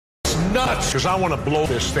nuts, because I want to blow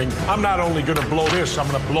this thing. I'm not only going to blow this, I'm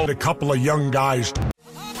going to blow a couple of young guys.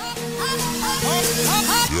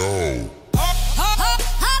 Yo.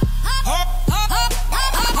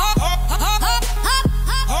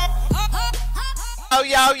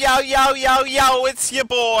 Yo, it's your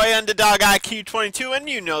boy, Underdog IQ22, and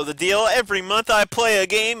you know the deal. Every month I play a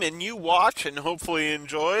game, and you watch and hopefully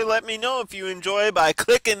enjoy. Let me know if you enjoy by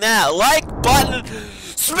clicking that like button.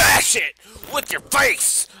 Smash it with your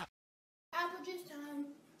face! Apple juice time.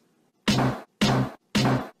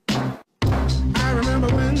 I remember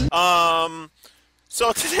when...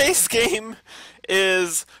 So today's game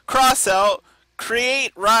is Crossout.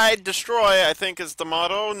 Create, ride, destroy, I think is the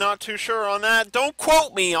motto. Not too sure on that. Don't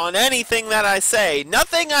quote me on anything that I say.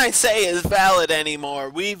 Nothing I say is valid anymore.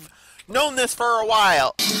 We've known this for a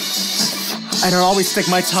while. I don't always stick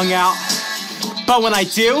my tongue out, but when I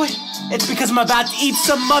do, it's because I'm about to eat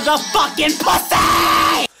some motherfucking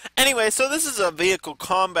pussy! Anyway, so this is a vehicle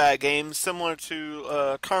combat game similar to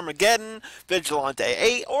Carmageddon, Vigilante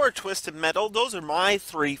 8, or Twisted Metal. Those are my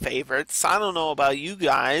three favorites. I don't know about you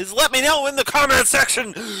guys. Let me know in the comment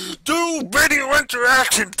section. Do video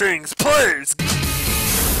interaction things, please.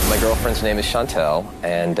 My girlfriend's name is Chantel,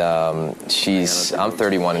 and I'm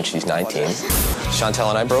 31 and she's 19. Chantel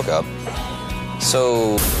and I broke up.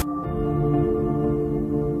 So...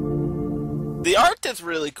 The art is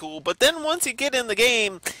really cool, but then once you get in the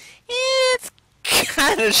game, it's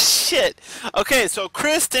kind of shit. Okay, so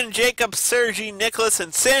Kristen, Jacob, Sergi, Nicholas,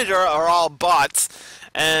 and Sandra are all bots.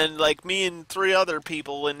 And like me and three other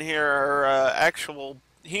people in here are actual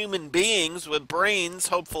human beings with brains,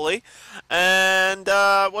 hopefully. And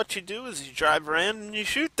what you do is you drive around and you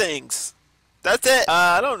shoot things. That's it.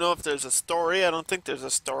 I don't know if there's a story. I don't think there's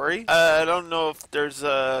a story. I don't know if there's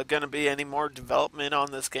gonna be any more development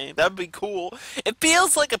on this game. That'd be cool. It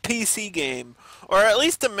feels like a PC game, or at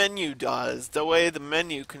least the menu does, the way the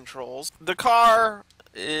menu controls. The car,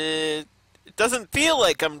 it doesn't feel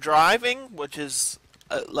like I'm driving, which is,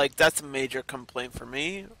 like, that's a major complaint for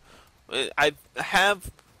me. I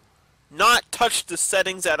have not touched the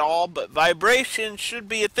settings at all, but vibration should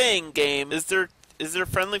be a thing, game. Is there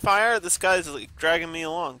friendly fire? This guy's like dragging me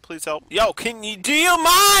along. Please help. Yo, do you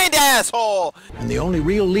mind, asshole? And the only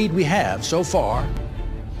real lead we have so far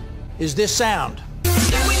is this sound.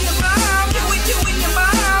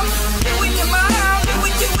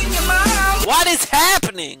 What is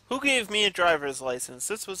happening? Who gave me a driver's license?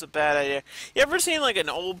 This was a bad idea. You ever seen like an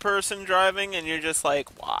old person driving and you're just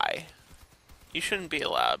like, why? You shouldn't be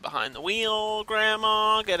allowed behind the wheel,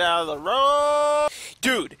 Grandma. Get out of the road.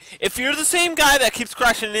 Dude, if you're the same guy that keeps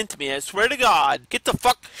crashing into me, I swear to God, get the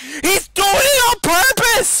fuck... He's doing it on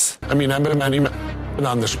purpose! I mean, I've been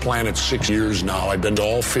on this planet 6 years now. I've been to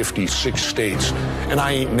all 56 states, and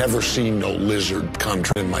I ain't never seen no lizard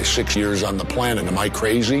country in my 6 years on the planet. Am I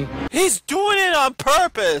crazy? He's doing it on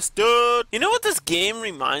purpose, dude. You know what this game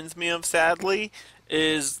reminds me of, sadly?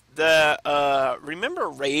 Is that, remember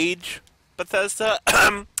Rage? Bethesda.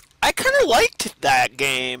 I kind of liked that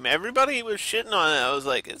game. Everybody was shitting on it. I was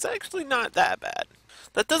like, it's actually not that bad.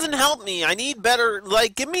 That doesn't help me. I need better,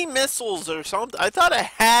 like, give me missiles or something. I thought I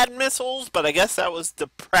had missiles, but I guess that was the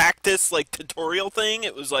practice, like, tutorial thing.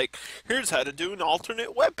 It was like, here's how to do an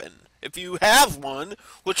alternate weapon. If you have one,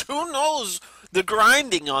 which who knows the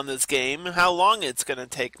grinding on this game, how long it's gonna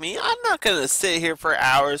take me. I'm not gonna sit here for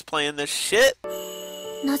hours playing this shit.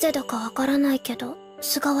 なぜだかわからないけど、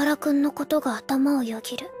菅原くんのことが頭をよ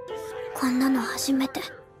ぎる。こんなの初めて。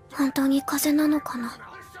本当に風邪なのかな。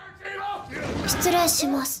失礼し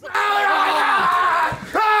ます。 Get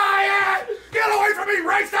away from me,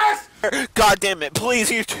 racist! God damn it, please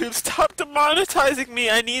YouTube, stop demonetizing me.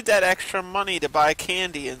 I need that extra money to buy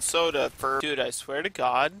candy and soda for... Dude, I swear to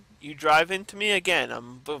God, you drive into me again,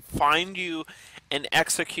 I'm gonna find you and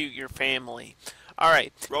execute your family.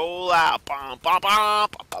 Alright, roll out. Bum, bum, bum,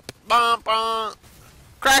 bum, bum, bum.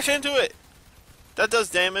 Crash into it. That does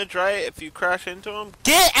damage, right? If you crash into him.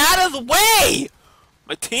 Get out of the way!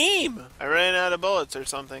 My team! I ran out of bullets or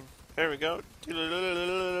something. There we go.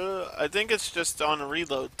 I think it's just on a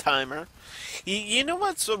reload timer. You know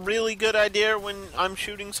what's a really good idea when I'm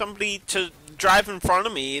shooting somebody to drive in front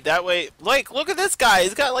of me? That way, like, look at this guy.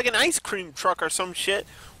 He's got like an ice cream truck or some shit.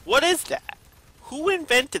 What is that? Who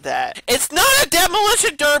invented that? It's not a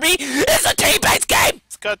demolition derby! It's a team-based game!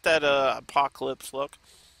 It's got that apocalypse look.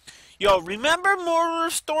 Yo, remember Mortar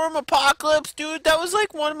Storm Apocalypse, dude? That was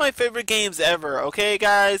like one of my favorite games ever, okay,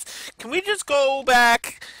 guys? Can we just go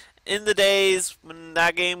back in the days when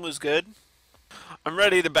that game was good? I'm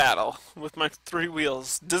ready to battle with my 3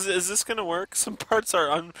 wheels. Is this gonna work? Some parts are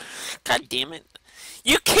God damn it.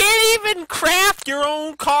 You can't even craft your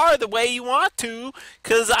own car the way you want to,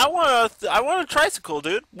 cause I want a tricycle,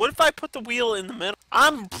 dude. What if I put the wheel in the middle?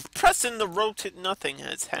 I'm pressing the rotate. Nothing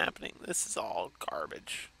is happening. This is all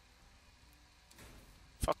garbage.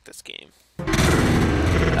 Fuck this game.